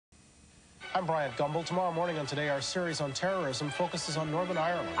I'm Bryant Gumbel. Tomorrow morning on Today, our series on terrorism focuses on Northern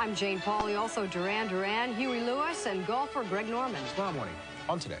Ireland. I'm Jane Pauley, also Duran Duran, Huey Lewis, and golfer Greg Norman. Tomorrow morning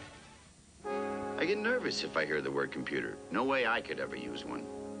on Today. I get nervous if I hear the word computer. No way I could ever use one.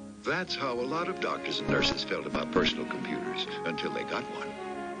 That's how a lot of doctors and nurses felt about personal computers until they got one.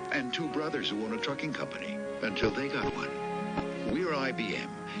 And two brothers who own a trucking company until they got one. We're IBM,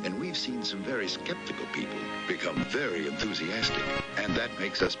 and we've seen some very skeptical people become very enthusiastic. And that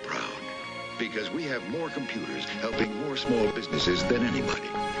makes us proud, because we have more computers helping more small businesses than anybody.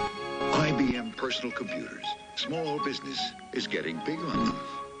 IBM personal computers. Small business is getting big on them.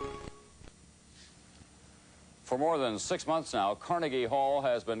 For more than 6 months now, Carnegie Hall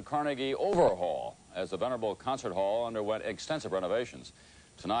has been Carnegie Overhaul, as the venerable concert hall underwent extensive renovations.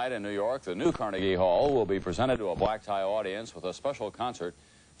 Tonight in New York, the new Carnegie Hall will be presented to a black-tie audience with a special concert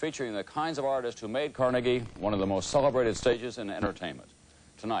featuring the kinds of artists who made Carnegie one of the most celebrated stages in entertainment.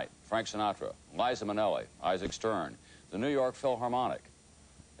 Tonight, Frank Sinatra, Liza Minnelli, Isaac Stern, the New York Philharmonic.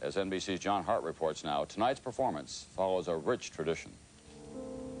 As NBC's John Hart reports now, tonight's performance follows a rich tradition.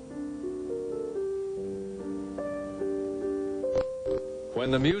 When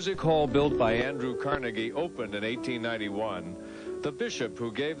the music hall built by Andrew Carnegie opened in 1891, the bishop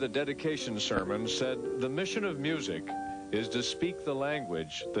who gave the dedication sermon said, "The mission of music is to speak the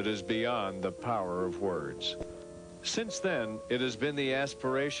language that is beyond the power of words." Since then, it has been the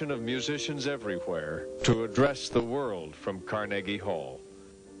aspiration of musicians everywhere to address the world from Carnegie Hall.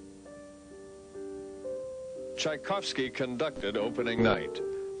 Tchaikovsky conducted opening night.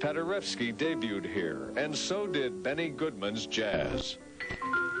 Paderewski debuted here, and so did Benny Goodman's jazz.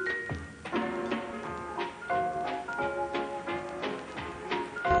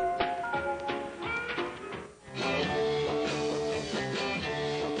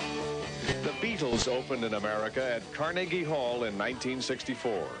 Opened in America at Carnegie Hall in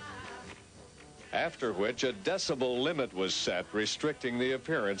 1964. After which a decibel limit was set restricting the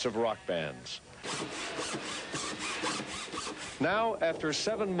appearance of rock bands. Now, after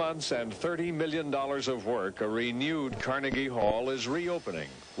 7 months and $30 million of work, a renewed Carnegie Hall is reopening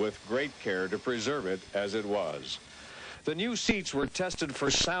with great care to preserve it as it was. The new seats were tested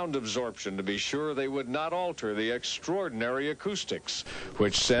for sound absorption to be sure they would not alter the extraordinary acoustics,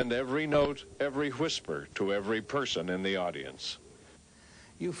 which send every note, every whisper to every person in the audience.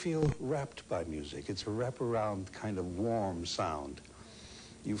 You feel wrapped by music. It's a wraparound kind of warm sound.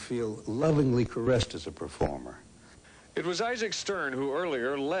 You feel lovingly caressed as a performer. It was Isaac Stern who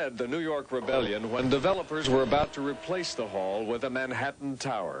earlier led the New York Rebellion when developers were about to replace the hall with a Manhattan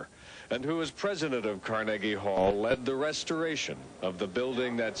Tower, and who as president of Carnegie Hall led the restoration of the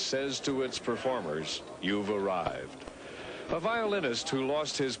building that says to its performers, "You've arrived." A violinist who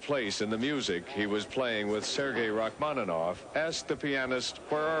lost his place in the music he was playing with Sergei Rachmaninoff asked the pianist,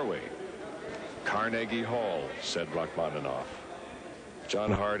 "Where are we?" "Carnegie Hall," said Rachmaninoff.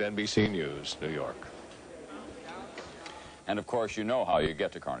 John Hart, NBC News, New York. And of course, you know how you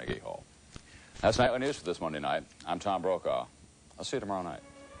get to Carnegie Hall. That's Nightly News for this Monday night. I'm Tom Brokaw. I'll see you tomorrow night.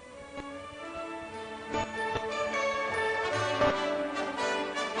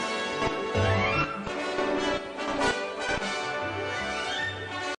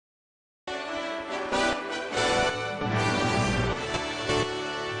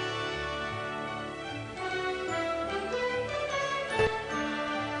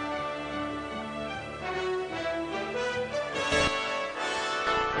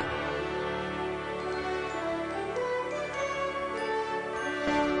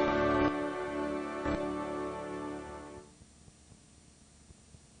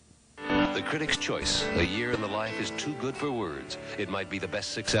 The Critics' Choice, A Year in the Life is too good for words. It might be the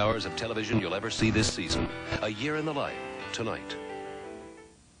best 6 hours of television you'll ever see this season. A Year in the Life, tonight.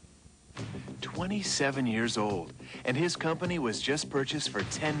 27 years old, and his company was just purchased for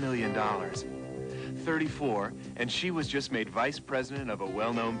 $10 million. 34, and she was just made vice president of a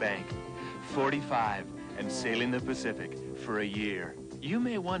well-known bank. 45, and sailing the Pacific for a year. You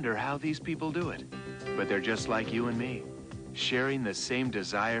may wonder how these people do it, but they're just like you and me, sharing the same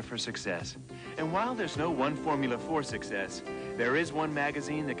desire for success. And while there's no one formula for success, there is one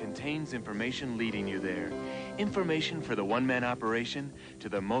magazine that contains information leading you there. Information for the one-man operation to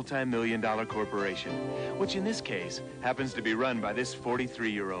the multi-million-dollar corporation, which in this case happens to be run by this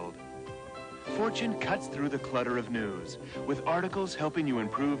 43-year-old. Fortune cuts through the clutter of news with articles helping you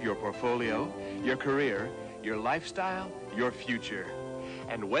improve your portfolio, your career, your lifestyle, your future.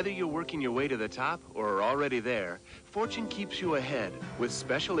 And whether you're working your way to the top or are already there, Fortune keeps you ahead with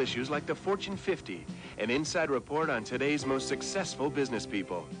special issues like the Fortune 50, an inside report on today's most successful business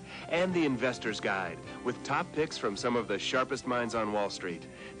people, and the Investor's Guide with top picks from some of the sharpest minds on Wall Street.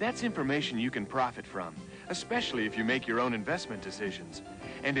 That's information you can profit from, especially if you make your own investment decisions.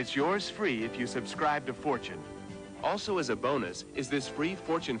 And it's yours free if you subscribe to Fortune. Also as a bonus is this free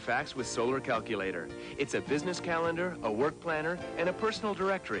Fortune Facts with Solar Calculator. It's a business calendar, a work planner, and a personal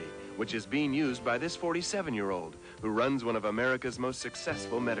directory, which is being used by this 47-year-old who runs one of America's most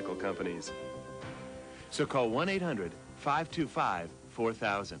successful medical companies. So call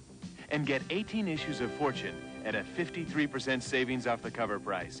 1-800-525-4000 and get 18 issues of Fortune at a 53% savings off the cover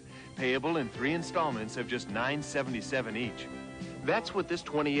price, payable in 3 installments of just $9.77 each. That's what this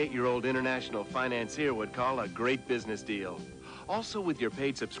 28-year-old international financier would call a great business deal. Also with your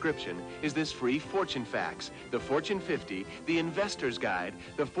paid subscription is this free Fortune Facts, the Fortune 50, the Investor's Guide,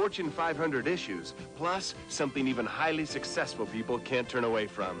 the Fortune 500 issues, plus something even highly successful people can't turn away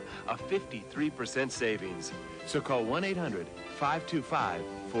from, a 53% savings. So call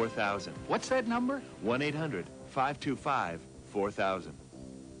 1-800-525-4000. What's that number? 1-800-525-4000.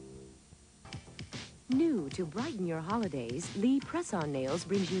 New to brighten your holidays, Lee Press-On Nails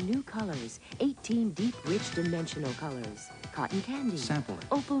brings you new colors. 18 deep, rich, dimensional colors. Cotton candy. Sample it.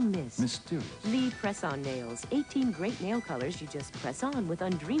 Opal mist. Mysterious. Lee Press-On Nails. 18 great nail colors you just press on with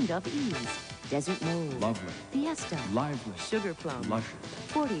undreamed-of ease. Desert Mold. Lovely. Fiesta. Lively. Sugar Plum. Luscious.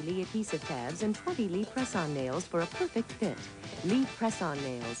 40 Lee adhesive tabs and 20 Lee Press-On Nails for a perfect fit. Lee Press-On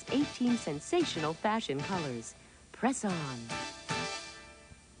Nails. 18 sensational fashion colors. Press on.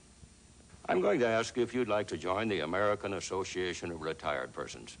 I'm going to ask you if you'd like to join the American Association of Retired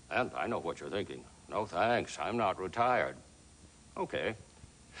Persons. And I know what you're thinking. No thanks, I'm not retired. Okay.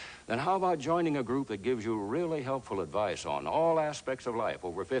 Then how about joining a group that gives you really helpful advice on all aspects of life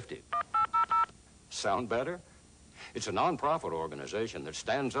over 50? Sound better? It's a non-profit organization that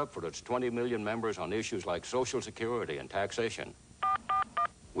stands up for its 20 million members on issues like Social Security and taxation.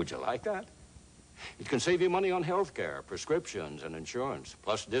 Would you like that? It can save you money on health care, prescriptions, and insurance,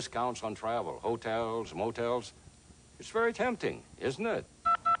 plus discounts on travel, hotels, motels. It's very tempting, isn't it?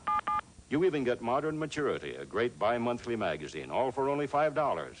 You even get Modern Maturity, a great bi-monthly magazine, all for only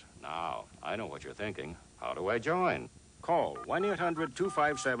 $5. Now, I know what you're thinking. How do I join? Call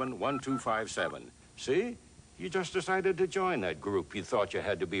 1-800-257-1257. See? You just decided to join that group you thought you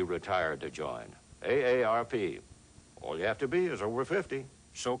had to be retired to join. AARP. All you have to be is over 50.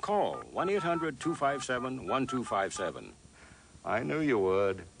 So call 1-800-257-1257. I knew you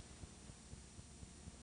would.